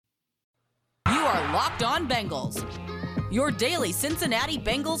Locked On Bengals, your daily Cincinnati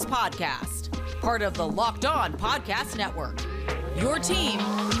Bengals podcast, part of the Locked On Podcast Network, your team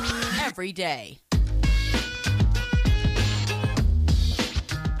every day.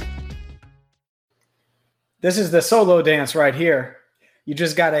 This is the solo dance right here. You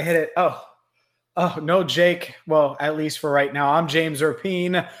just got to hit it. Oh, no, Jake. Well, at least for right now. I'm James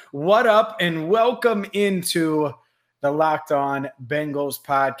Erpine. What up, and welcome into the Locked On Bengals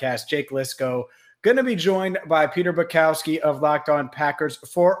podcast. Jake Lisco going to be joined by Peter Bukowski of Locked On Packers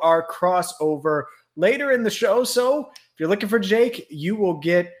for our crossover later in the show. So if you're looking for Jake, you will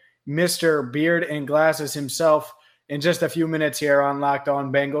get Mr. Beard and Glasses himself in just a few minutes here on Locked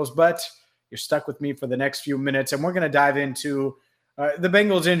On Bengals. But you're stuck with me for the next few minutes, and we're going to dive into the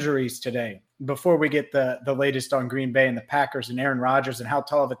Bengals injuries today before we get the latest on Green Bay and the Packers and Aaron Rodgers and how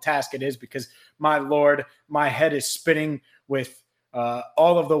tall of a task it is because, my Lord, my head is spinning with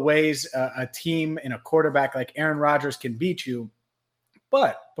all of the ways a team and a quarterback like Aaron Rodgers can beat you.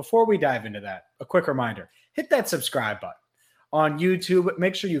 But before we dive into that, a quick reminder, hit that subscribe button on YouTube.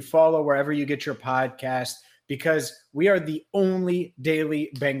 Make sure you follow wherever you get your podcast, because we are the only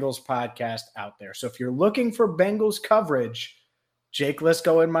daily Bengals podcast out there. So if you're looking for Bengals coverage, Jake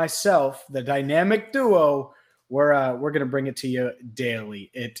Lisco and myself, the dynamic duo, we're going to bring it to you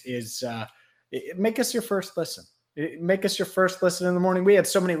daily. It is make us your first listen. Make us your first listen in the morning. We had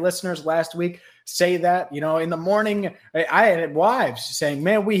so many listeners last week say that, in the morning. I had wives saying,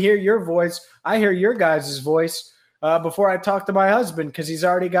 man, we hear your voice. I hear your guys' voice before I talk to my husband because he's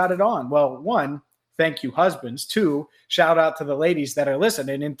already got it on. Well, one, thank you, husbands. Two, shout out to the ladies that are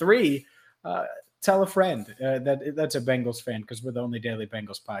listening. And three, tell a friend that's a Bengals fan, because we're the only daily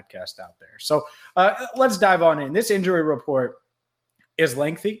Bengals podcast out there. So let's dive on in. This injury report is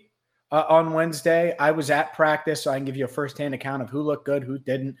lengthy. On Wednesday, I was at practice, so I can give you a firsthand account of who looked good, who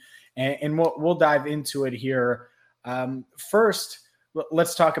didn't, and we'll dive into it here. First,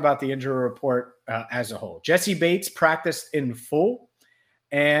 let's talk about the injury report as a whole. Jesse Bates practiced in full.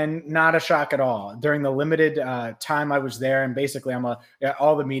 And not a shock at all. During the limited time I was there, and basically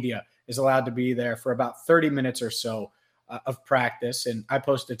all the media is allowed to be there for about 30 minutes or so of practice. And I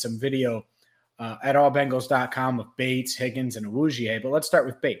posted some video at allbengals.com of Bates, Higgins, and Awuzie. But let's start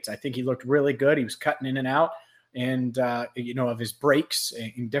with Bates. I think he looked really good. He was cutting in and out and, of his breaks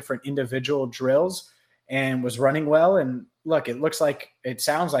in different individual drills, and was running well. And look, it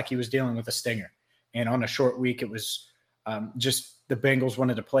sounds like he was dealing with a stinger. And on a short week, it was just the Bengals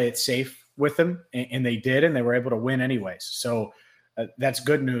wanted to play it safe with him, and they did, and they were able to win anyways. So that's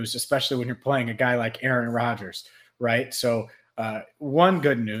good news, especially when you're playing a guy like Aaron Rodgers, right? So one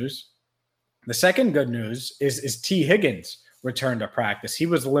good news. The second good news is T. Higgins returned to practice. He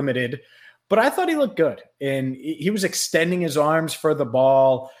was limited, but I thought he looked good, and he was extending his arms for the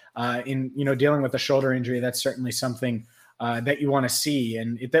ball in dealing with a shoulder injury. That's certainly something that you want to see,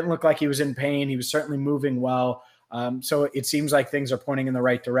 and it didn't look like he was in pain. He was certainly moving well. So it seems like things are pointing in the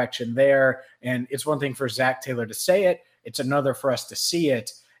right direction there. And it's one thing for Zach Taylor to say it. It's another for us to see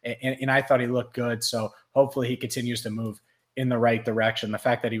it. And I thought he looked good. So hopefully he continues to move in the right direction. The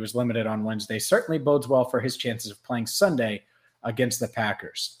fact that he was limited on Wednesday certainly bodes well for his chances of playing Sunday against the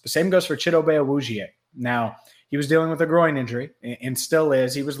Packers. The same goes for Chidobe Awuzie. Now, he was dealing with a groin injury and still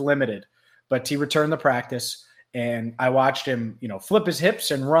is. He was limited, but he returned to practice. And I watched him, flip his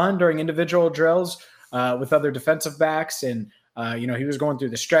hips and run during individual drills with other defensive backs. And, he was going through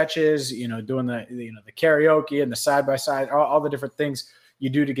the stretches, doing the karaoke and the side-by-side, all the different things you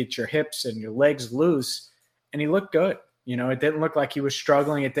do to get your hips and your legs loose. And he looked good. It didn't look like he was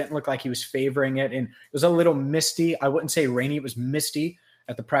struggling. It didn't look like he was favoring it. And it was a little misty. I wouldn't say rainy. It was misty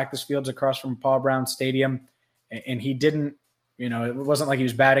at the practice fields across from Paul Brown Stadium. And he didn't, it wasn't like he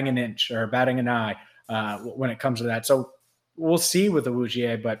was batting an inch or batting an eye when it comes to that. So we'll see with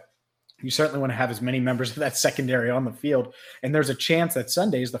Awuzie, but you certainly want to have as many members of that secondary on the field. And there's a chance that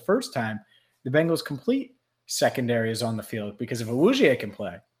Sunday is the first time the Bengals' complete secondary is on the field, because if Awuzie can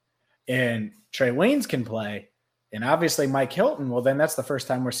play and Trey Waynes can play, and obviously Mike Hilton, well, then that's the first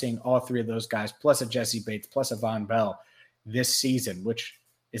time we're seeing all three of those guys, plus a Jesse Bates, plus a Von Bell this season, which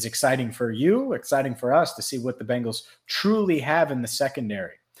is exciting for you, exciting for us to see what the Bengals truly have in the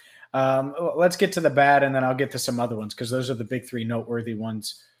secondary. Let's get to the bad, and then I'll get to some other ones, because those are the big three noteworthy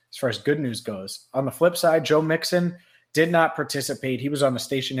ones as far as good news goes. On the flip side, Joe Mixon did not participate. He was on the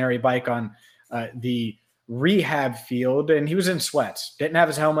stationary bike on the rehab field, and he was in sweats. Didn't have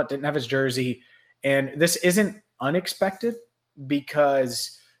his helmet, didn't have his jersey. And this isn't unexpected,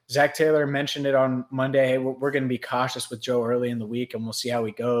 because Zach Taylor mentioned it on Monday. Hey, we're going to be cautious with Joe early in the week, and we'll see how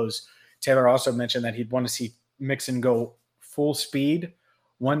he goes. Taylor also mentioned that he'd want to see Mixon go full speed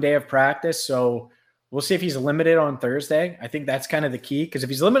one day of practice. So We'll see if he's limited on Thursday. I think that's kind of the key, because if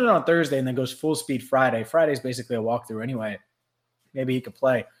he's limited on Thursday and then goes full speed Friday's basically a walkthrough anyway. Maybe he could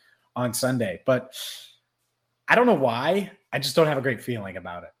play on Sunday. But I don't know why. I just don't have a great feeling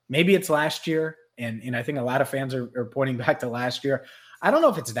about it. Maybe it's last year, and I think a lot of fans are pointing back to last year. I don't know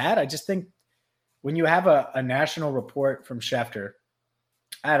if it's that. I just think when you have a national report from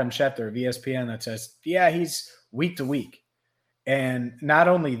Adam Schefter of ESPN, that says, yeah, he's week to week. And not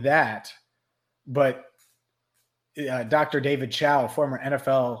only that, but Dr. David Chow, former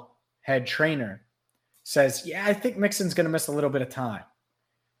NFL head trainer, says, yeah, I think Mixon's going to miss a little bit of time.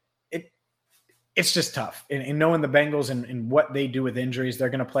 It's just tough. And knowing the Bengals and what they do with injuries, they're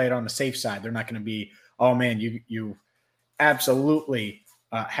going to play it on the safe side. They're not going to be, oh, man, you absolutely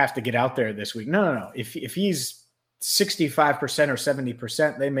have to get out there this week. No. If he's 65% or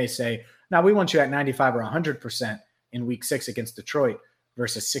 70%, they may say, now we want you at 95 or 100% in week 6 against Detroit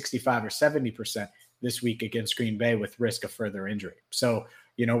versus 65 or 70% this week against Green Bay with risk of further injury. So,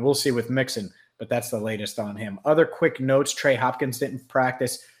 we'll see with Mixon, but that's the latest on him. Other quick notes, Trey Hopkins didn't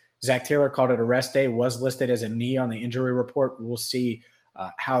practice. Zach Taylor called it a rest day, was listed as a knee on the injury report. We'll see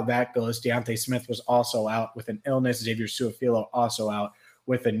how that goes. Deontay Smith was also out with an illness. Xavier Su'a-Filo also out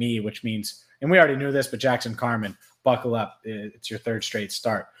with a knee, which means, and we already knew this, but Jackson Carman, buckle up. It's your third straight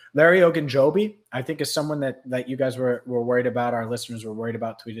start. Larry Ogunjobi, I think, is someone that you guys were worried about. Our listeners were worried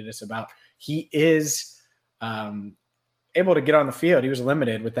about, tweeted us about. He is able to get on the field. He was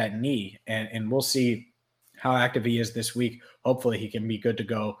limited with that knee, and we'll see how active he is this week. Hopefully he can be good to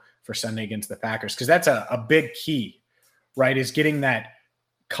go for Sunday against the Packers, because that's a big key, right, is getting that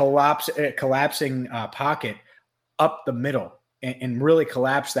collapsing pocket up the middle and really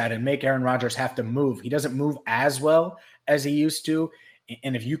collapse that and make Aaron Rodgers have to move. He doesn't move as well as he used to,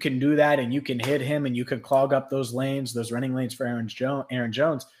 and if you can do that and you can hit him and you can clog up those lanes, those running lanes for Aaron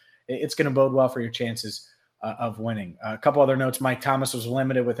Jones, it's going to bode well for your chances of winning. A couple other notes. Mike Thomas was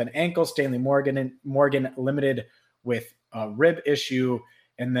limited with an ankle. Stanley Morgan limited with a rib issue.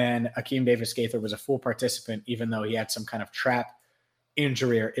 And then Akeem Davis-Gaither was a full participant, even though he had some kind of trap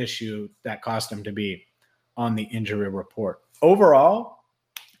injury or issue that caused him to be on the injury report. Overall,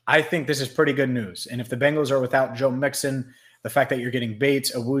 I think this is pretty good news. And if the Bengals are without Joe Mixon, the fact that you're getting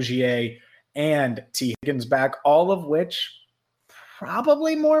Bates, Awuzie, and T. Higgins back, all of which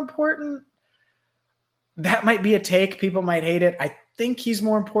probably more important. That might be a take. People might hate it. I think he's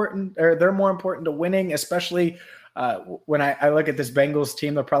more important, or they're more important to winning, especially when I look at this Bengals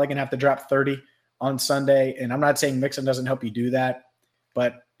team. They're probably going to have to drop 30 on Sunday. And I'm not saying Mixon doesn't help you do that,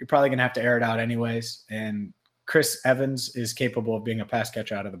 but you're probably going to have to air it out anyways. And Chris Evans is capable of being a pass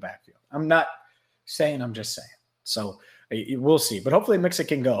catcher out of the backfield. I'm not saying, I'm just saying. So we'll see. But hopefully Mixon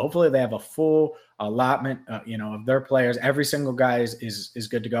can go. Hopefully they have a full allotment, of their players. Every single guy is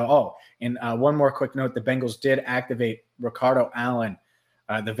good to go. Oh, and one more quick note. The Bengals did activate Ricardo Allen,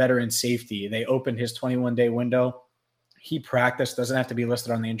 the veteran safety. They opened his 21-day window. He practiced, doesn't have to be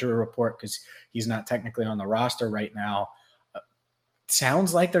listed on the injury report because he's not technically on the roster right now.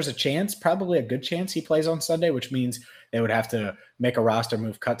 Sounds like there's a chance, probably a good chance he plays on Sunday, which means they would have to make a roster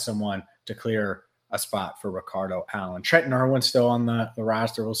move, cut someone to clear a spot for Ricardo Allen. Trenton Irwin's still on the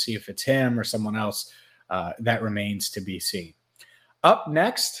roster. We'll see if it's him or someone else. That remains to be seen. Up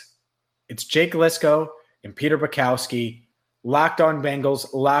next, it's Jake Liscow and Peter Bukowski. Locked on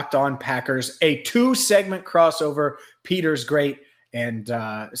Bengals, Locked on Packers. A 2-segment crossover. Peter's great, and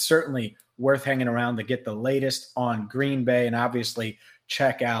certainly worth hanging around to get the latest on Green Bay, and obviously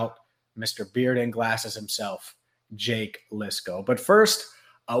check out Mr. Beard and Glasses himself, Jake Liscow. But first,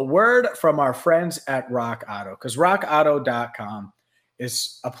 a word from our friends at Rock Auto, because rockauto.com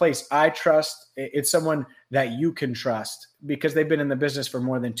is a place I trust. It's someone that you can trust because they've been in the business for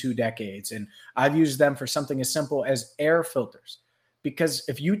more than 2 decades. And I've used them for something as simple as air filters. Because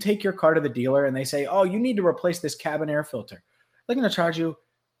if you take your car to the dealer and they say, oh, you need to replace this cabin air filter, they're going to charge you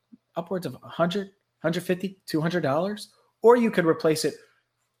upwards of $100, $150, $200. Or you could replace it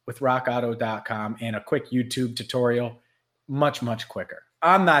with rockauto.com and a quick YouTube tutorial, much, much quicker.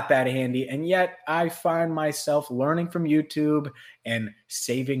 I'm not that handy, and yet I find myself learning from YouTube and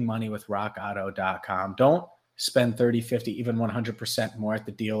saving money with rockauto.com. Don't spend 30, 50, even 100% more at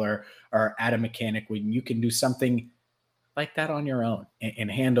the dealer or at a mechanic when you can do something like that on your own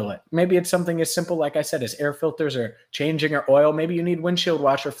and handle it. Maybe it's something as simple, like I said, as air filters or changing your oil. Maybe you need windshield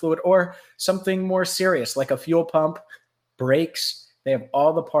washer fluid, or something more serious like a fuel pump, brakes. They have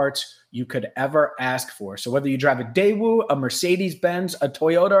all the parts you could ever ask for. So whether you drive a Daewoo, a Mercedes-Benz, a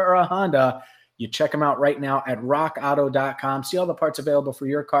Toyota, or a Honda, you check them out right now at rockauto.com. See all the parts available for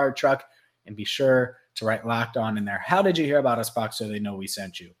your car or truck, and be sure to write Locked On in there. How did you hear about us, Buck, so they know we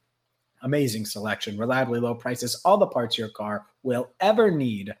sent you? Amazing selection, reliably low prices, all the parts your car will ever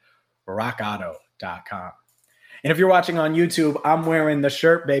need. RockAuto.com. And if you're watching on YouTube, I'm wearing the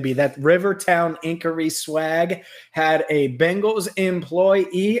shirt, baby. That Rivertown Inquiry swag had a Bengals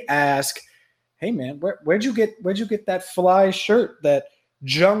employee ask, "Hey man, where'd you get that fly shirt, that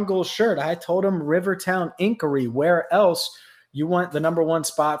jungle shirt?" I told him Rivertown Inquiry. Where else? You want the number one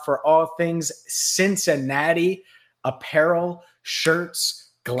spot for all things Cincinnati apparel,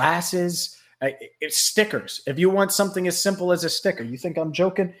 shirts, glasses, stickers. If you want something as simple as a sticker, you think I'm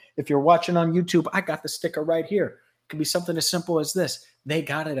joking? If you're watching on YouTube, I got the sticker right here. It could be something as simple as this. They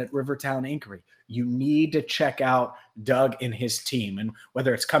got it at Rivertown Inquiry. You need to check out Doug and his team. And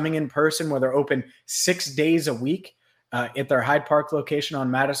whether it's coming in person, where they're open 6 days a week at their Hyde Park location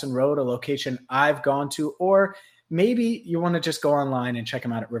on Madison Road, a location I've gone to, or maybe you want to just go online and check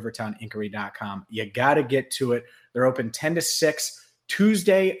them out at rivertowninquiry.com. You got to get to it. They're open 10 to 6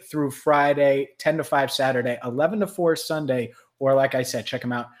 Tuesday through Friday, 10 to 5 Saturday, 11 to 4 Sunday, or like I said, check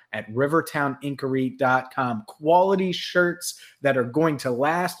them out at rivertowninquiry.com. Quality shirts that are going to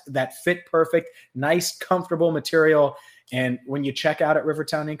last, that fit perfect, nice, comfortable material. And when you check out at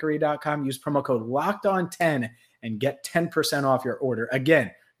rivertowninquiry.com, use promo code LOCKEDON10 and get 10% off your order.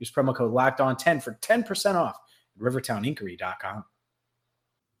 Again, use promo code LOCKEDON10 for 10% off at rivertowninquiry.com.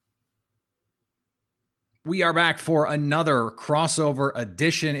 We are back for another crossover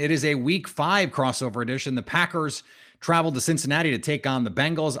edition. It is a week 5 crossover edition. The Packers traveled to Cincinnati to take on the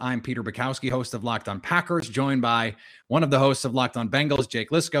Bengals. I'm Peter Bukowski, host of Locked on Packers, joined by one of the hosts of Locked on Bengals,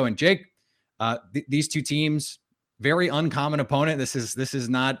 Jake Lisco. And Jake, these two teams, very uncommon opponent. This is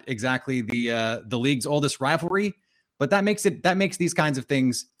not exactly the league's oldest rivalry, but that makes these kinds of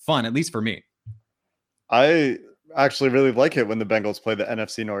things fun, at least for me. I actually really like it when the Bengals play the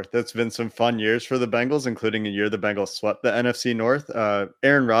NFC North. It's been some fun years for the Bengals, including a year the Bengals swept the NFC North.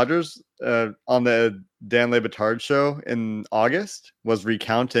 Aaron Rodgers on the Dan Le Batard show in August was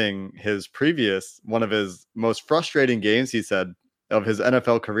recounting one of his most frustrating games, he said, of his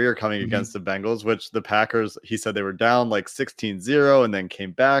NFL career coming against the Bengals, which the Packers, he said they were down like 16-0 and then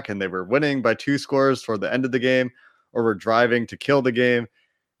came back and they were winning by 2 scores toward the end of the game, or were driving to kill the game.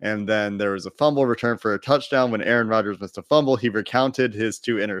 And then there was a fumble return for a touchdown. When Aaron Rodgers missed a fumble, he recounted his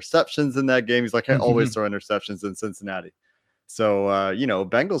 2 interceptions in that game. He's like, I always throw interceptions in Cincinnati. So,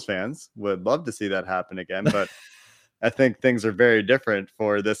 Bengals fans would love to see that happen again. But I think things are very different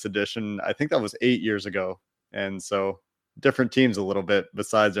for this edition. I think that was 8 years ago. And so different teams a little bit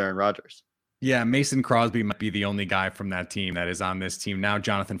besides Aaron Rodgers. Yeah, Mason Crosby might be the only guy from that team that is on this team now.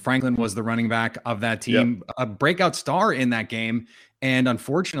 Jonathan Franklin was the running back of that team, a breakout star in that game, and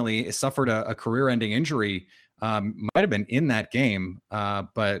unfortunately suffered a career-ending injury. Might have been in that game,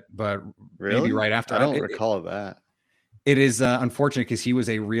 but really? Maybe right after. I don't recall that. It is unfortunate because he was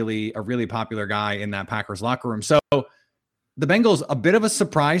a really popular guy in that Packers locker room. So the Bengals, a bit of a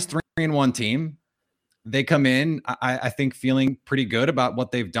surprise 3-1 team. They come in, I think, feeling pretty good about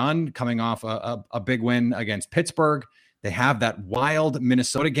what they've done, coming off a big win against Pittsburgh. They have that wild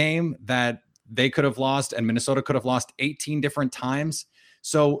Minnesota game that they could have lost, and Minnesota could have lost 18 different times.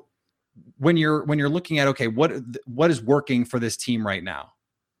 So when you're looking at, okay, what is working for this team right now?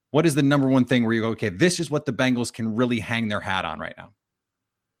 What is the number one thing where you go, okay, this is what the Bengals can really hang their hat on right now?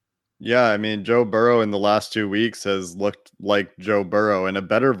 Yeah, I mean, Joe Burrow in the last 2 weeks has looked like Joe Burrow, and a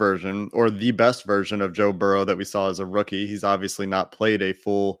better version, or the best version of Joe Burrow that we saw as a rookie. He's obviously not played a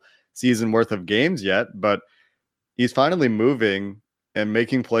full season worth of games yet, but he's finally moving and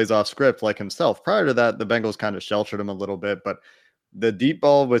making plays off script like himself. Prior to that, the Bengals kind of sheltered him a little bit, but the deep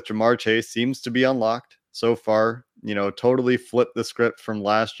ball with Jamar Chase seems to be unlocked so far. Totally flipped the script from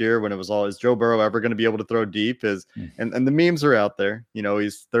last year when it was all, is Joe Burrow ever going to be able to throw deep? And the memes are out there.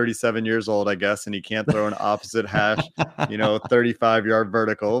 He's 37 years old, I guess, and he can't throw an opposite hash, 35-yard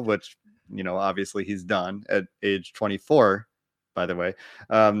vertical, which, obviously he's done at age 24, by the way.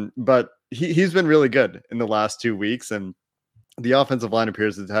 But he's been really good in the last 2 weeks, and the offensive line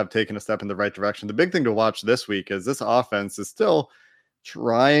appears to have taken a step in the right direction. The big thing to watch this week is this offense is still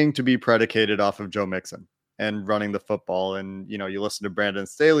trying to be predicated off of Joe Mixon and running the football. And, you listen to Brandon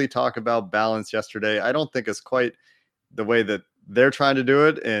Staley talk about balance yesterday. I don't think it's quite the way that they're trying to do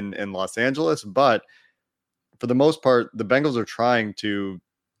it in Los Angeles, but for the most part, the Bengals are trying to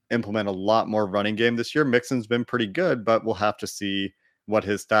implement a lot more running game this year. Mixon's been pretty good, but we'll have to see what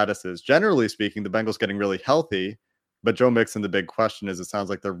his status is. Generally speaking, the Bengals getting really healthy, but Joe Mixon, the big question is, it sounds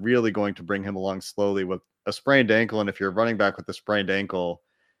like they're really going to bring him along slowly with a sprained ankle. And if you're running back with a sprained ankle,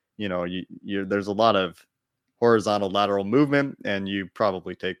 there's a lot of horizontal lateral movement, and you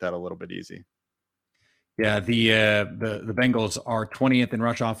probably take that a little bit easy. Yeah, the Bengals are 20th in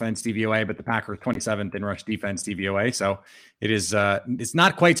rush offense DVOA, but the Packers 27th in rush defense DVOA. So it is it's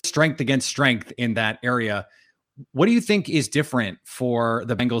not quite strength against strength in that area. What do you think is different for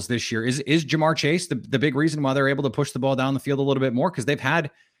the Bengals this year? Is Jamar Chase the big reason why they're able to push the ball down the field a little bit more? Because they've had,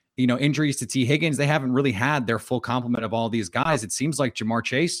 injuries to T. Higgins. They haven't really had their full complement of all these guys. It seems like Jamar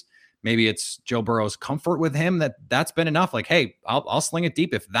Chase, maybe it's Joe Burrow's comfort with him that's been enough. Like, hey, I'll sling it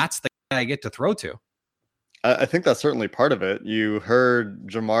deep if that's the guy I get to throw to. I think that's certainly part of it. You heard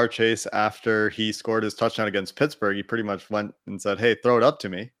Jamar Chase after he scored his touchdown against Pittsburgh. He pretty much went and said, "Hey, throw it up to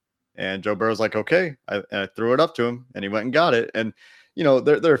me." And Joe Burrow's like, "Okay." I threw it up to him, and he went and got it. And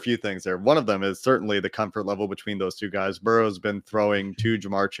there are a few things there. One of them is certainly the comfort level between those two guys. Burrow's been throwing to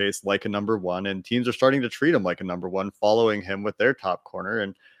Jamar Chase like a number one, and teams are starting to treat him like a number one, following him with their top corner.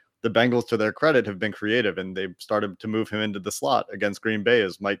 And the Bengals, to their credit, have been creative, and they've started to move him into the slot against Green Bay,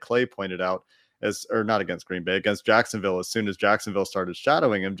 as Mike Clay pointed out. Or not against Green Bay, against Jacksonville, as soon as Jacksonville started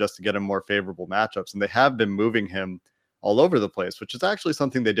shadowing him just to get him more favorable matchups. And they have been moving him all over the place, which is actually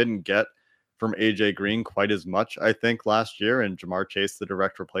something they didn't get from AJ Green quite as much, I think, last year. And Jamar Chase, the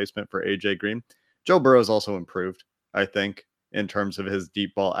direct replacement for AJ Green. Joe Burrow's also improved, I think, in terms of his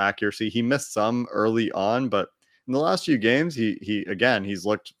deep ball accuracy. He missed some early on, but in the last few games, he's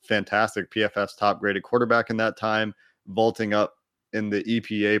looked fantastic. PFF's top graded quarterback in that time, vaulting up in the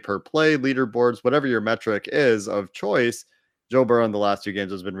EPA per play leaderboards, whatever your metric is of choice. Joe Burrow in the last two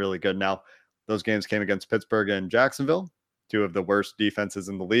games has been really good. Now, those games came against Pittsburgh and Jacksonville, two of the worst defenses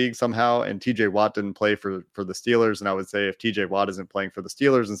in the league somehow. And TJ Watt didn't play for the Steelers. And I would say if TJ Watt isn't playing for the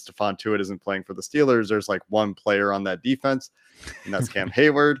Steelers and Stephon Tuitt isn't playing for the Steelers, there's like one player on that defense, and that's Cam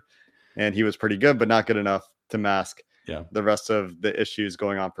Hayward. And he was pretty good, but not good enough to mask the rest of the issues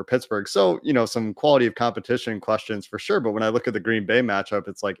going on for Pittsburgh. So, some quality of competition questions for sure. But when I look at the Green Bay matchup,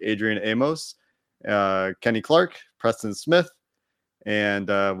 it's like Adrian Amos, Kenny Clark, Preston Smith, and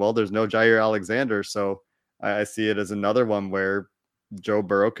there's no Jair Alexander. So I see it as another one where Joe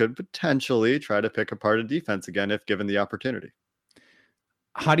Burrow could potentially try to pick apart a defense again if given the opportunity.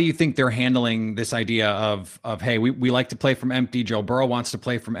 How do you think they're handling this idea of hey, we like to play from empty. Joe Burrow wants to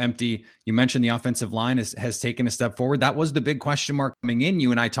play from empty. You mentioned the offensive line has taken a step forward. That was the big question mark coming in.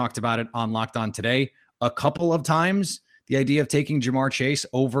 You and I talked about it on Locked On Today a couple of times, the idea of taking Jamar Chase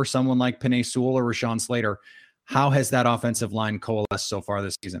over someone like Penei Sewell or Rashawn Slater. How has that offensive line coalesced so far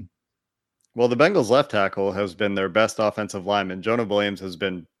this season? Well, the Bengals left tackle has been their best offensive lineman. Jonah Williams has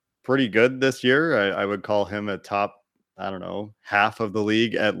been pretty good this year. I would call him a top, half of the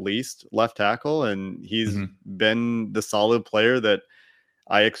league at least left tackle. And he's been the solid player that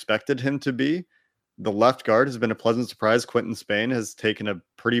I expected him to be. The left guard has been a pleasant surprise. Quentin Spain has taken a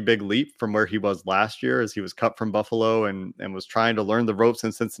pretty big leap from where he was last year, as he was cut from Buffalo and was trying to learn the ropes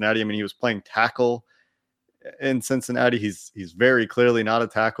in Cincinnati. I mean, he was playing tackle in Cincinnati. He's very clearly not a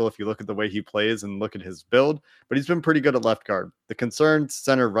tackle if you look at the way he plays and look at his build, but he's been pretty good at left guard. The concerned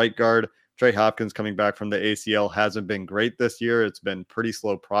center right guard, Trey Hopkins, coming back from the ACL, hasn't been great this year. It's been pretty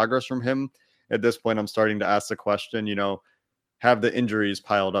slow progress from him. At this point, I'm starting to ask the question, have the injuries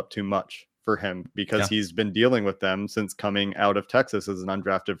piled up too much for him? Because he's been dealing with them since coming out of Texas as an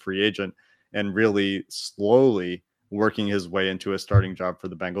undrafted free agent and really slowly working his way into a starting job for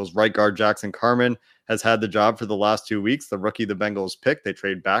the Bengals. Right guard Jackson Carman has had the job for the last 2 weeks. The rookie the Bengals picked, they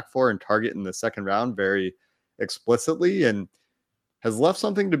trade back for and target in the second round very explicitly, and has left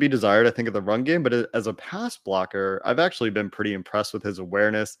something to be desired, I think, of the run game. But as a pass blocker, I've actually been pretty impressed with his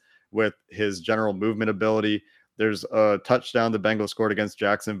awareness, with his general movement ability. There's a touchdown the Bengals scored against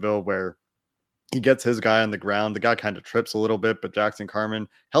Jacksonville where he gets his guy on the ground. The guy kind of trips a little bit, but Jackson Carman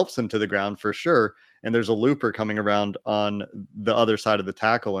helps him to the ground for sure. And there's a looper coming around on the other side of the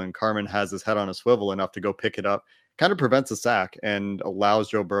tackle, and Carman has his head on a swivel enough to go pick it up, kind of prevents a sack and allows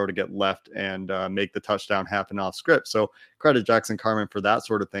Joe Burrow to get left and make the touchdown happen off script. So credit Jackson Carman for that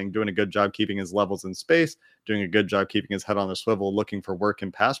sort of thing, doing a good job keeping his levels in space, doing a good job keeping his head on the swivel, looking for work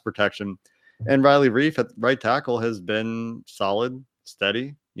in pass protection. And Riley Reif at right tackle has been solid,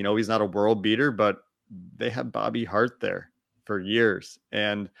 steady. He's not a world beater, but they have Bobby Hart there for years.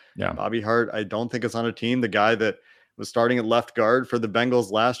 And Bobby Hart, I don't think is on a team. The guy that was starting at left guard for the Bengals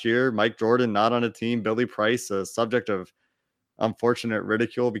last year, Mike Jordan, not on a team. Billy Price, a subject of unfortunate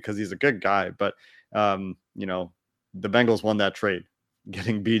ridicule because he's a good guy. But, the Bengals won that trade,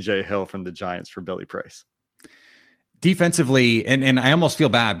 getting BJ Hill from the Giants for Billy Price. Defensively, and I almost feel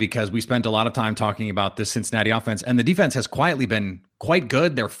bad because we spent a lot of time talking about this Cincinnati offense, and the defense has quietly been quite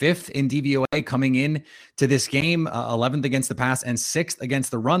good. They're 5th in DVOA coming in to this game, 11th against the pass and 6th against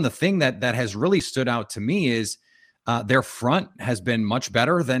the run. The thing that has really stood out to me is their front has been much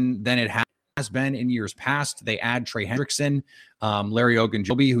better than it has been in years past. They add Trey Hendrickson, Larry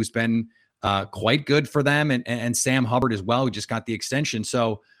Ogunjobi, who's been quite good for them, and Sam Hubbard as well, who just got the extension.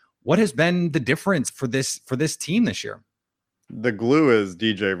 So what has been the difference for this team this year? The glue is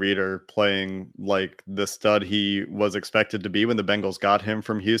DJ Reader playing like the stud he was expected to be when the Bengals got him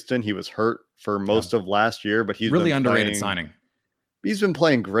from Houston. He was hurt for most of last year, but he's really been underrated signing. He's been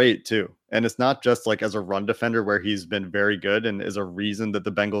playing great too. And it's not just like as a run defender where he's been very good and is a reason that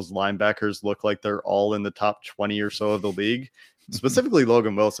the Bengals linebackers look like they're all in the top 20 or so of the league. Specifically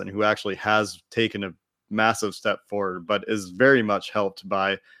Logan Wilson, who actually has taken a massive step forward, but is very much helped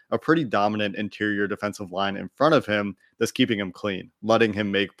by a pretty dominant interior defensive line in front of him that's keeping him clean, letting him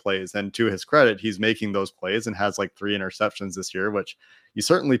make plays. And to his credit, he's making those plays and has like 3 interceptions this year, which you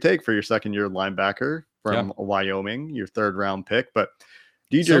certainly take for your second-year linebacker from Wyoming, your 3rd-round pick. But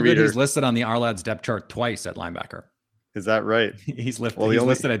DJ Reader, he's listed on the Ourlads depth chart twice at linebacker. Is that right? He's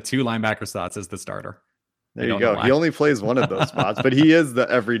listed at 2 linebacker spots as the starter. There you go. He only plays one of those spots, but he is the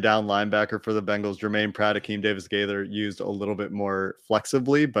every down linebacker for the Bengals. Jermaine Pratt, Akeem Davis-Gaither used a little bit more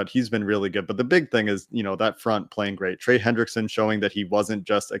flexibly, but he's been really good. But the big thing is, that front playing great. Trey Hendrickson showing that he wasn't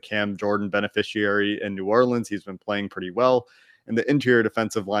just a Cam Jordan beneficiary in New Orleans. He's been playing pretty well. And the interior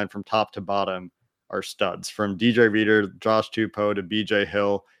defensive line from top to bottom are studs. From DJ Reader, Josh Tupou to BJ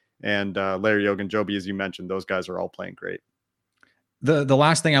Hill, and Larry Ogunjobi, as you mentioned, those guys are all playing great. The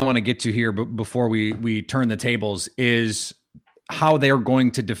last thing I want to get to here before we turn the tables is how they're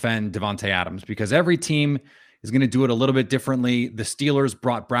going to defend Davante Adams, because every team is going to do it a little bit differently. The Steelers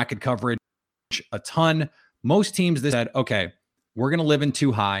brought bracket coverage a ton. Most teams said, okay, we're going to live in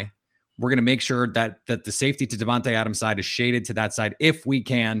too high. We're going to make sure that the safety to Davante Adams side is shaded to that side if we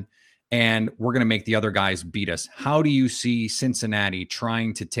can, and we're going to make the other guys beat us. How do you see Cincinnati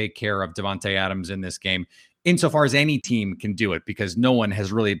trying to take care of Davante Adams in this game, insofar as any team can do it, because no one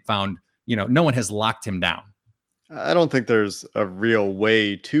has really found, no one has locked him down? I don't think there's a real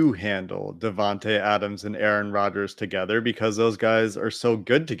way to handle Davante Adams and Aaron Rodgers together because those guys are so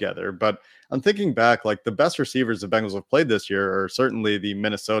good together. But I'm thinking back, like the best receivers the Bengals have played this year are certainly the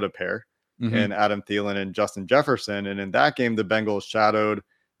Minnesota pair and Adam Thielen and Justin Jefferson. And in that game, the Bengals shadowed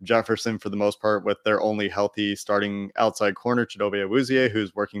Jefferson for the most part with their only healthy starting outside corner, Chidobe Awuzie,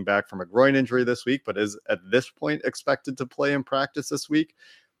 who's working back from a groin injury this week, but is at this point expected to play in practice this week.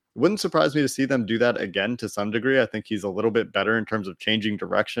 It wouldn't surprise me to see them do that again to some degree. I think he's a little bit better in terms of changing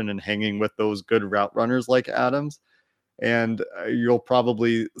direction and hanging with those good route runners like Adams. And you'll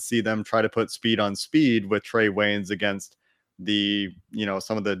probably see them try to put speed on speed with Trey Waynes against the,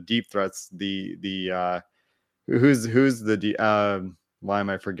 some of the deep threats, why am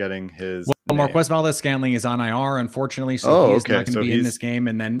I forgetting his name? Marquez Valdes-Scantling is on IR, unfortunately, so he's not going to be in this game.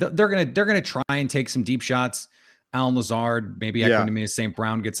 And then they're gonna try and take some deep shots. Alan Lazard, maybe Equanimeous St.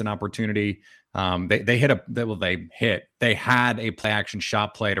 Brown gets an opportunity. They had a play action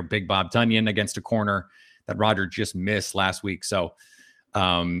shot play to Big Bob Tunyon against a corner that Rodgers just missed last week. So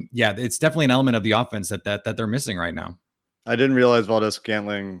it's definitely an element of the offense that they're missing right now. I didn't realize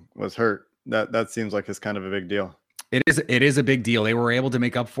Valdes-Scantling was hurt. That seems like it's kind of a big deal. It is a big deal. They were able to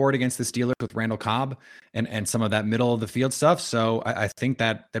make up for it against the Steelers with Randall Cobb and some of that middle of the field stuff. So I think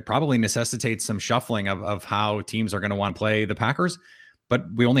that probably necessitates some shuffling of how teams are going to want to play the Packers. But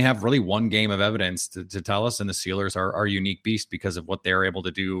we only have really one game of evidence to tell us, and the Steelers are a unique beast because of what they're able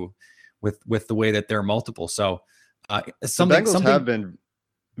to do with the way that they're multiple. So the Bengals have been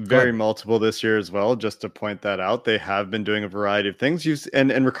very multiple this year as well. Just to point that out, they have been doing a variety of things.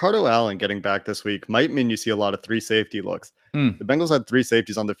 And Ricardo Allen getting back this week might mean you see a lot of 3 safety looks. The Bengals had 3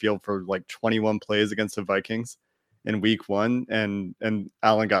 safeties on the field for like 21 plays against the Vikings in week 1, and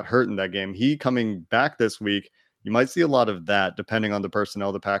Allen got hurt in that game. He coming back this week, you might see a lot of that depending on the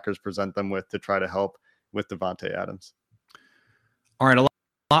personnel the Packers present them with to try to help with Davante Adams. All right, a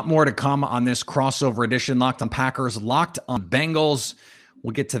lot more to come on this crossover edition. Locked on Packers, Locked on Bengals.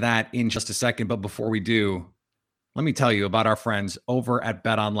 We'll get to that in just a second. But before we do, let me tell you about our friends over at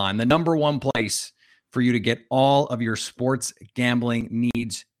BetOnline, the number one place for you to get all of your sports gambling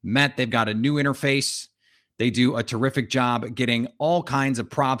needs met. They've got a new interface. They do a terrific job getting all kinds of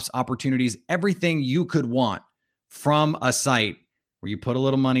props, opportunities, everything you could want from a site where you put a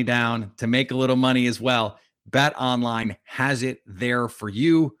little money down to make a little money as well. BetOnline has it there for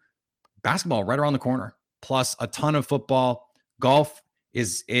you. Basketball right around the corner, plus a ton of football. Golf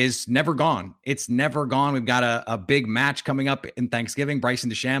is never gone. It's never gone. We've got a big match coming up in Thanksgiving, Bryson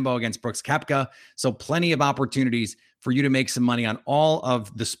DeChambeau against Brooks Koepka. So plenty of opportunities for you to make some money on all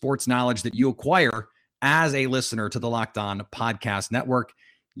of the sports knowledge that you acquire as a listener to the Locked On Podcast Network.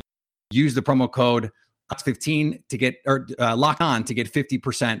 Use the promo code LOCKED15 to get Locked On to get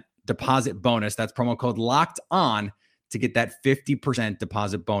 50% deposit bonus. That's promo code locked on to get that 50%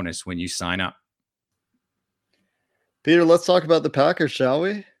 deposit bonus when you sign up. Peter, let's talk about the Packers, shall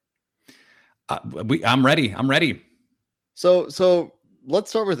we? I'm ready. So let's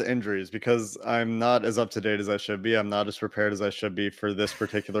start with injuries, because I'm not as up to date as I should be. I'm not as prepared as I should be for this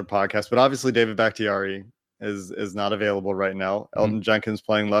particular podcast. But obviously, David Bakhtiari is not available right now. Elton Jenkins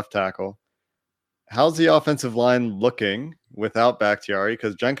playing left tackle. How's the offensive line looking without Bakhtiari?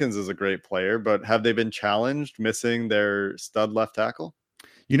 Because Jenkins is a great player, but have they been challenged missing their stud left tackle?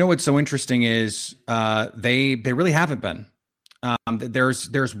 You know what's so interesting is they really haven't been.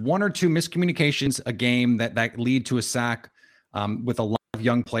 There's one or two miscommunications a game that lead to a sack with a lot of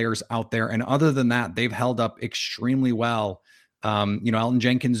young players out there, and other than that, they've held up extremely well. Elton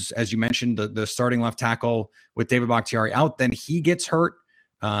Jenkins, as you mentioned, the starting left tackle with David Bakhtiari out, then he gets hurt.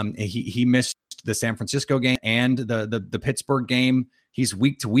 He missed the San Francisco game and the Pittsburgh game. He's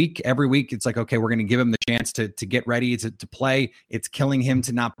week to week. Every week, it's like, okay, we're going to give him the chance to get ready to play. It's killing him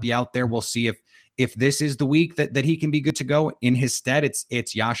to not be out there. We'll see if this is the week that he can be good to go. In his stead,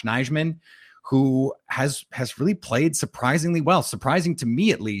 it's Josh Nijman, who has really played surprisingly well. Surprising to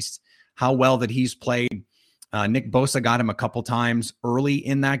me, at least, how well that he's played. Nick Bosa got him a couple times early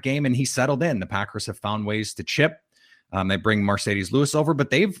in that game, and he settled in. The Packers have found ways to chip. They bring Mercedes Lewis over, but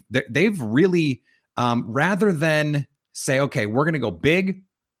they've really, rather than say, okay, we're going to go big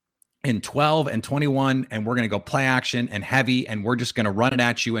in 12 and 21, and we're going to go play action and heavy, and we're just going to run it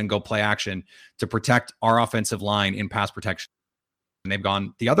at you and go play action to protect our offensive line in pass protection. And they've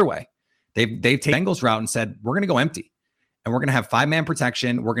gone the other way. They've taken Bengals route and said, we're going to go empty, and we're going to have 5-man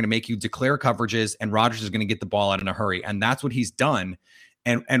protection. We're going to make you declare coverages, and Rodgers is going to get the ball out in a hurry. And that's what he's done.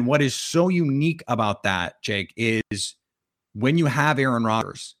 And what is so unique about that, Jake, is when you have Aaron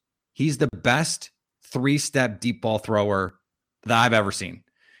Rodgers, he's the best 3-step deep ball thrower that I've ever seen.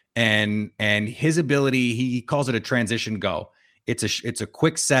 And his ability, he calls it a transition go. It's a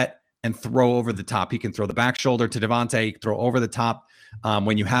quick set and throw over the top. He can throw the back shoulder to Devontae, throw over the top.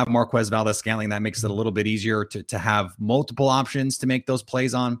 When you have Marquez Valdes-Scantling, that makes it a little bit easier to have multiple options to make those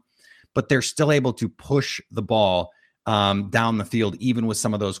plays on. But they're still able to push the ball down the field, even with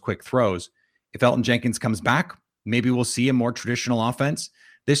some of those quick throws. If Elton Jenkins comes back, maybe we'll see a more traditional offense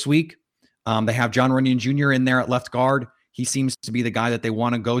this week. They have John Runyon Jr. in there at left guard. He seems to be the guy that they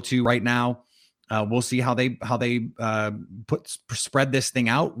want to go to right now. We'll see how they spread this thing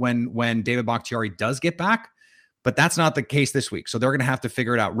out when David Bakhtiari does get back, but that's not the case this week. So they're going to have to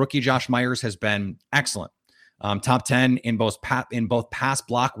figure it out. Rookie Josh Myers has been excellent. Top 10 in both pass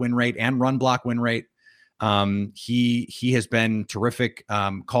block win rate and run block win rate. He has been terrific.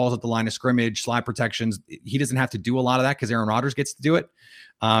 Calls at the line of scrimmage, slide protections. He doesn't have to do a lot of that because Aaron Rodgers gets to do it.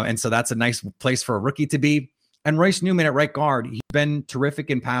 And so that's a nice place for a rookie to be. And Royce Newman at right guard, he's been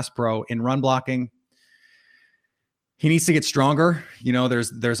terrific in pass pro, in run blocking. He needs to get stronger.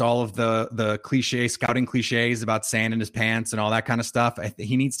 There's all of the scouting cliches about sand in his pants and all that kind of stuff.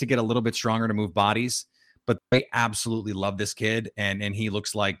 He needs to get a little bit stronger to move bodies. But they absolutely love this kid, and he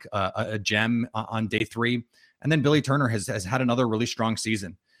looks like a gem on day 3. And then Billy Turner has had another really strong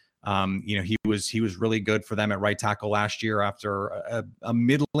season. He was really good for them at right tackle last year after a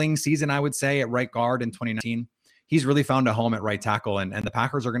middling season, I would say, at right guard in 2019. He's really found a home at right tackle, and the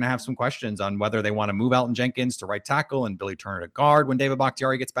Packers are going to have some questions on whether they want to move Elton Jenkins to right tackle and Billy Turner to guard when David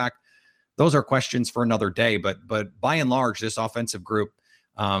Bakhtiari gets back. Those are questions for another day, but by and large, this offensive group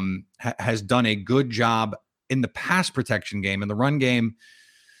has done a good job in the pass protection game. In the run game,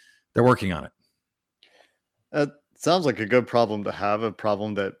 they're working on it. Sounds like a good problem to have, a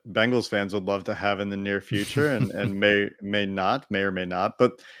problem that Bengals fans would love to have in the near future and may or may not.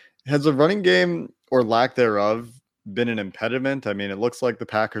 But has the running game or lack thereof been an impediment? I mean, it looks like the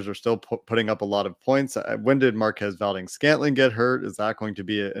Packers are still putting up a lot of points. When did Marquez Valdes-Scantling get hurt? Is that going to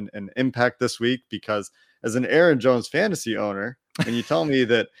be an impact this week? Because as an Aaron Jones fantasy owner, and you tell me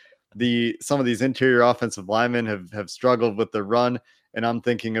that some of these interior offensive linemen have struggled with the run, and I'm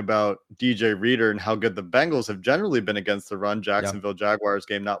thinking about DJ Reader and how good the Bengals have generally been against the run, Jacksonville Jaguars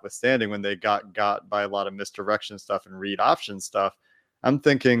game notwithstanding, when they got by a lot of misdirection stuff and read option stuff. I'm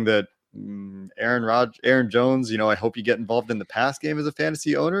thinking that Aaron Jones, I hope you get involved in the pass game as a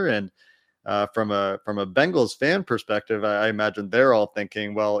fantasy owner. And from a Bengals fan perspective, I imagine they're all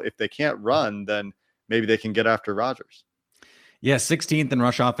thinking, well, if they can't run, then maybe they can get after Rodgers. Yeah, 16th in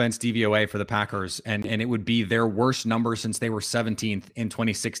rush offense DVOA for the Packers, and it would be their worst number since they were 17th in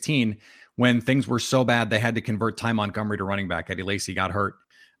 2016 when things were so bad they had to convert Ty Montgomery to running back. Eddie Lacy got hurt.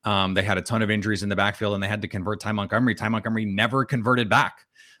 They had a ton of injuries in the backfield, and they had to convert Ty Montgomery. Ty Montgomery never converted back.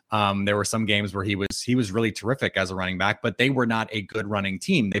 There were some games where he was really terrific as a running back, but they were not a good running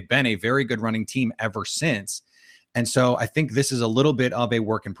team. They've been a very good running team ever since. And so I think this is a little bit of a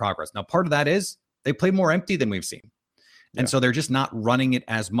work in progress. Now, part of that is they play more empty than we've seen. And so they're just not running it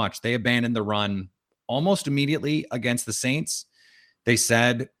as much. They abandoned the run almost immediately against the Saints. They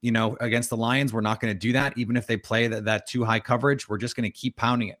said, against the Lions, we're not going to do that. Even if they play that too high coverage, we're just going to keep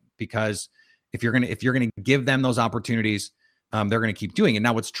pounding it, because if you're going to give them those opportunities, they're going to keep doing it.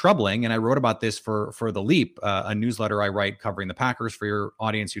 Now, what's troubling, and I wrote about this for The Leap, a newsletter I write covering the Packers for your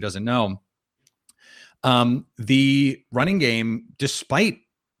audience who doesn't know, the running game, despite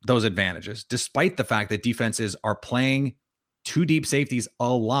those advantages, despite the fact that defenses are playing two deep safeties a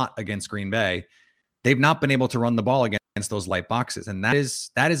lot against Green Bay, they've not been able to run the ball against those light boxes. And that is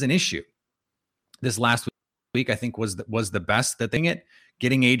an issue. This last week, I think, was the best thing at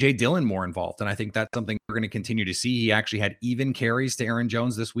getting A.J. Dillon more involved. And I think that's something we're going to continue to see. He actually had even carries to Aaron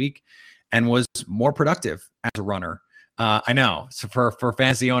Jones this week and was more productive as a runner. I know. So for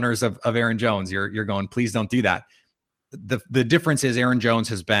fantasy owners of Aaron Jones, you're going, please don't do that. The difference is Aaron Jones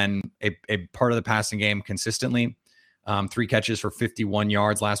has been a part of the passing game consistently. 3 catches for 51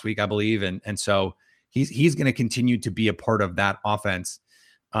 yards last week, I believe. And so he's going to continue to be a part of that offense.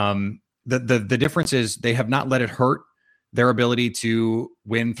 The difference is they have not let it hurt their ability to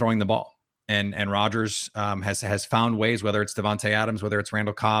win throwing the ball. And Rodgers has found ways, whether it's Devontae Adams, whether it's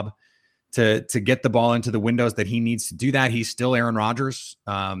Randall Cobb, to get the ball into the windows that he needs to do that. He's still Aaron Rodgers,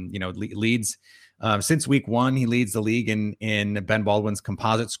 leads. Since week 1, he leads the league in Ben Baldwin's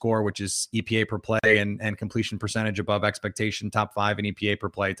composite score, which is EPA per play and completion percentage above expectation, top 5 in EPA per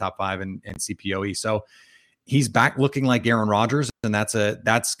play, top 5 in CPOE. So he's back looking like Aaron Rodgers, and that's going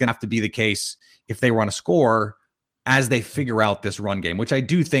to have to be the case if they want to score as they figure out this run game, which I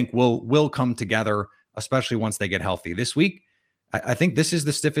do think will come together, especially once they get healthy. This week, I think this is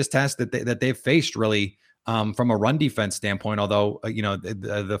the stiffest test that they've faced, really. From a run defense standpoint, although,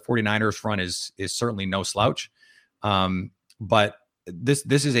 the 49ers front is certainly no slouch. But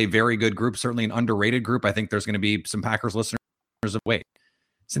this is a very good group, certainly an underrated group. I think there's going to be some Packers listeners of, wait,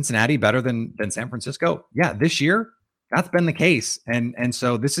 Cincinnati better than San Francisco? Yeah, this year, that's been the case. And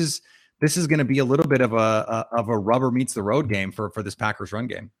so this is going to be a little bit of a rubber meets the road game for this Packers run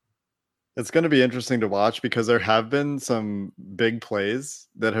game. It's going to be interesting to watch because there have been some big plays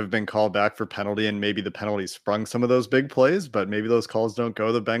that have been called back for penalty, and maybe the penalty sprung some of those big plays, but maybe those calls don't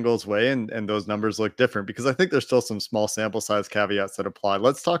go the Bengals' way, and those numbers look different because I think there's still some small sample size caveats that apply.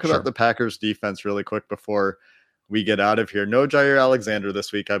 Let's talk about the Packers defense really quick before we get out of here. No Jair Alexander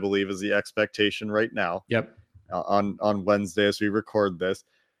this week, I believe, is the expectation right now. Yep. On Wednesday as we record this.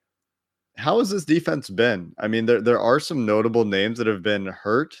 How has this defense been? I mean, there are some notable names that have been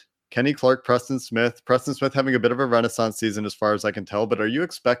hurt. Kenny Clark, Preston Smith having a bit of a renaissance season as far as I can tell, but are you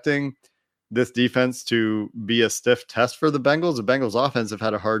expecting this defense to be a stiff test for the Bengals? The Bengals offense have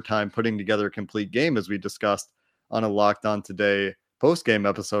had a hard time putting together a complete game, as we discussed on a Locked On Today post-game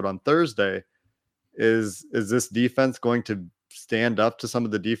episode on Thursday. Is this defense going to stand up to some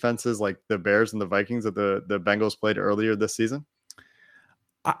of the defenses like the Bears and the Vikings that the Bengals played earlier this season?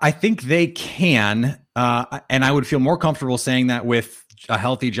 I think they can, and I would feel more comfortable saying that with a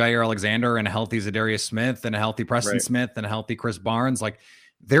healthy Jair Alexander and a healthy Zadarius Smith and a healthy Preston Smith and a healthy Chris Barnes. Like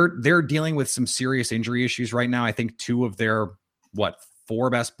they're dealing with some serious injury issues right now. I think 2 of their 4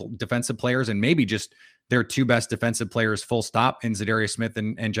 best defensive players and maybe just their 2 best defensive players full stop in Zadarius Smith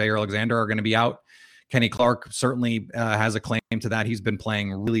and Jair Alexander are going to be out. Kenny Clark certainly has a claim to that. He's been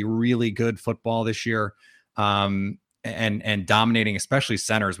playing really, really good football this year. And dominating, especially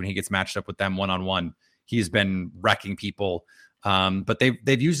centers when he gets matched up with them one-on-one. He's been wrecking people. But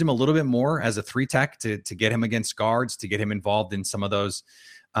they've used him a little bit more as a 3-tech to get him against guards, to get him involved in some of those,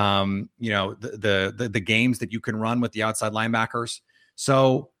 the games that you can run with the outside linebackers.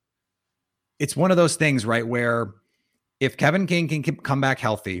 So it's one of those things, right, where if Kevin King can come back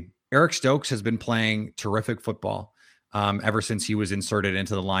healthy, Eric Stokes has been playing terrific football ever since he was inserted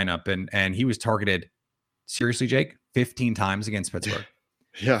into the lineup. And he was targeted, seriously, Jake, 15 times against Pittsburgh.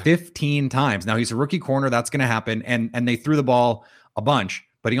 Yeah. 15 times. Now he's a rookie corner. That's going to happen. And they threw the ball a bunch,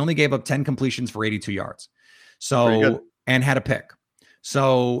 but he only gave up 10 completions for 82 yards. So, and had a pick.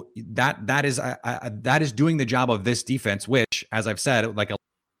 So that is doing the job of this defense, which, as I've said, like, I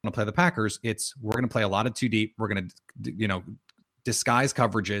want to play the Packers. We're going to play a lot of 2 deep. We're going to, disguise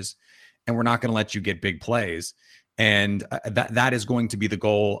coverages, and we're not going to let you get big plays. And that is going to be the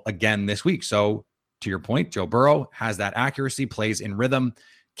goal again this week. So, to your point, Joe Burrow has that accuracy, plays in rhythm.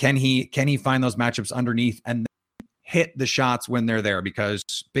 Can he find those matchups underneath and hit the shots when they're there? Because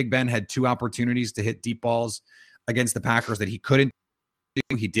Big Ben had 2 opportunities to hit deep balls against the Packers that he couldn't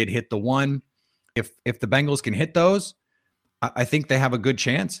He did hit the one. If the Bengals can hit those, I think they have a good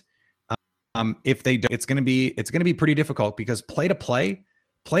chance. If they don't, it's going to be pretty difficult because play to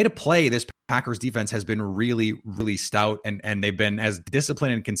play, this Packers defense has been really, really stout, and they've been as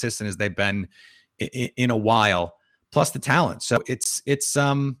disciplined and consistent as they've been in a while. Plus the talent, so it's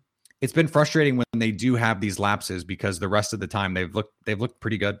been frustrating when they do have these lapses because the rest of the time they've looked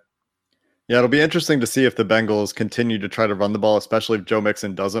pretty good. Yeah, it'll be interesting to see if the Bengals continue to try to run the ball, especially if Joe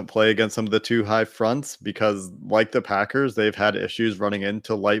Mixon doesn't play against some of the two high fronts, because like the Packers, they've had issues running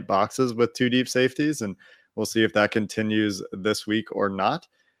into light boxes with two deep safeties, and we'll see if that continues this week or not.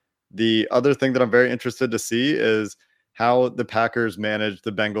 The other thing that I'm very interested to see is how the Packers manage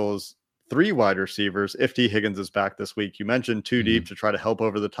the Bengals' three wide receivers if T. Higgins is back this week. You mentioned two deep to try to help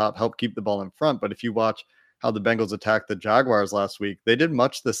over the top, help keep the ball in front, but if you watch how the Bengals attacked the Jaguars last week, they did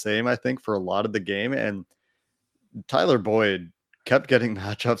much the same, I think, for a lot of the game. And Tyler Boyd kept getting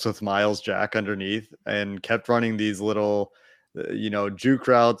matchups with Miles Jack underneath and kept running these little, juke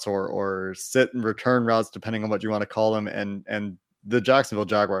routes or sit and return routes, depending on what you want to call them. And the Jacksonville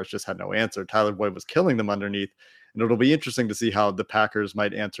Jaguars just had no answer. Tyler Boyd was killing them underneath. And it'll be interesting to see how the Packers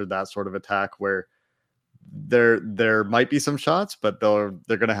might answer that sort of attack where there might be some shots, but they're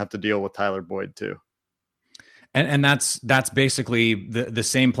going to have to deal with Tyler Boyd too. And that's basically the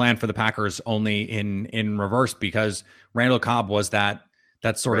same plan for the Packers, only in reverse, because Randall Cobb was that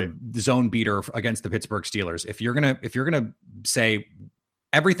sort of zone beater against the Pittsburgh Steelers. If you're gonna say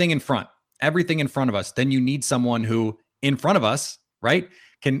everything in front of us, then you need someone who in front of us, right,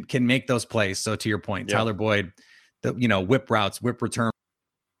 can make those plays. So to your point, Tyler Boyd, whip routes, whip return,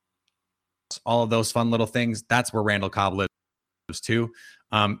 all of those fun little things. That's where Randall Cobb lives too.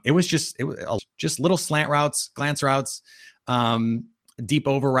 It was just little slant routes, glance routes, deep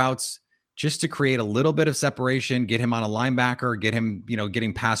over routes, just to create a little bit of separation, get him on a linebacker, get him,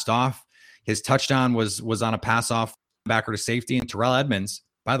 getting passed off. His touchdown was on a pass off backer to safety, and Terrell Edmunds,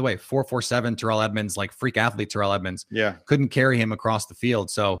 by the way, 4.47 Terrell Edmunds, like freak athlete Terrell Edmunds, couldn't carry him across the field.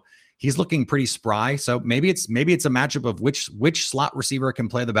 So he's looking pretty spry. So maybe it's a matchup of which slot receiver can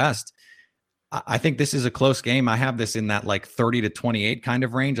play the best. I think this is a close game. I have this in that like 30-28 kind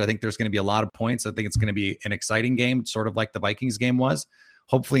of range. I think there's going to be a lot of points. I think it's going to be an exciting game, sort of like the Vikings game was.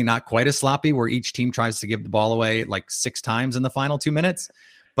 Hopefully not quite as sloppy where each team tries to give the ball away like 6 times in the final 2 minutes.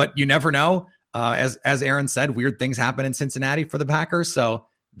 But you never know. As Aaron said, weird things happen in Cincinnati for the Packers. So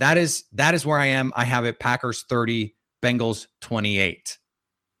that is where I am. I have it Packers 30, Bengals 28.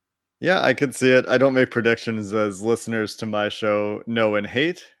 Yeah, I could see it. I don't make predictions, as listeners to my show know and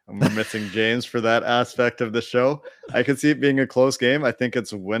hate. We're missing James for that aspect of the show. I could see it being a close game. I think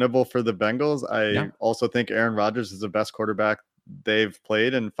it's winnable for the Bengals. I also think Aaron Rodgers is the best quarterback they've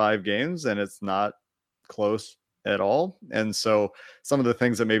played in 5 games, and it's not close at all. And so some of the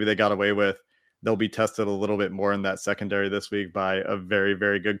things that maybe they got away with, they'll be tested a little bit more in that secondary this week by a very,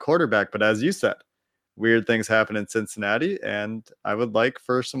 very good quarterback. But as you said, weird things happen in Cincinnati, and I would like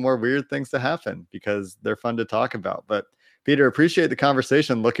for some more weird things to happen because they're fun to talk about. But Peter, appreciate the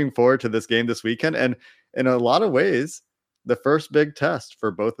conversation. Looking forward to this game this weekend. And in a lot of ways, the first big test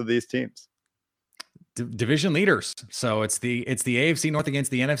for both of these teams. Division leaders. So it's the AFC North against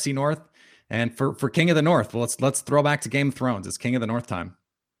the NFC North. And for King of the North, well, let's throw back to Game of Thrones. It's King of the North time.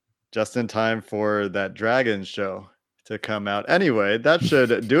 Just in time for that Dragon show to come out. Anyway, that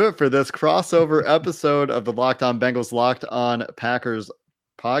should do it for this crossover episode of the Locked On Bengals, Locked On Packers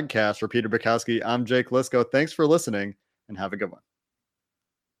podcast. For Peter Bukowski, I'm Jake Lisco. Thanks for listening and have a good one.